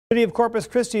City of Corpus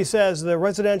Christi says the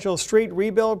residential street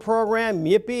rebuild program,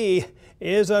 Yippee,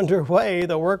 is underway.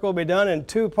 The work will be done in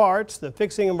two parts: the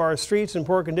fixing of our streets in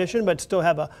poor condition but still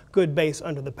have a good base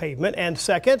under the pavement, and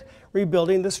second,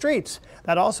 rebuilding the streets.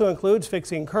 That also includes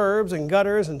fixing curbs and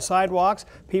gutters and sidewalks.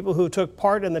 People who took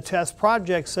part in the test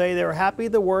project say they're happy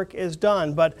the work is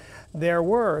done, but there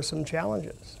were some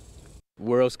challenges.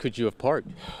 Where else could you have parked?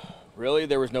 Really,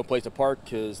 there was no place to park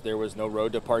because there was no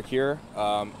road to park here.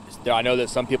 I know that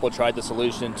some people tried the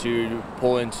solution to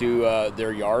pull into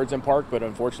their yards and park, but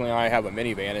unfortunately I have a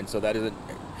minivan, and so that doesn't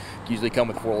usually come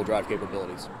with four-wheel drive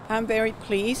capabilities. I'm very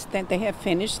pleased that they have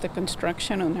finished the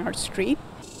construction on our street.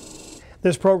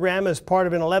 This program is part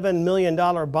of an $11 million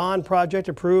bond project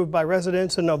approved by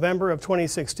residents in November of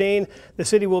 2016. The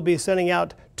city will be sending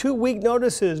out 2-week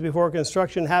notices before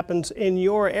construction happens in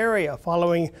your area,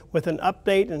 following with an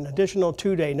update and additional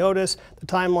 2-day notice. The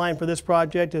timeline for this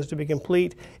project is to be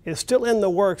complete. It's still in the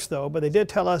works, though, but they did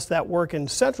tell us that work in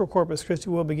central Corpus Christi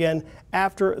will begin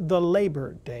after the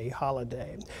Labor Day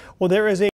holiday. Well, there is a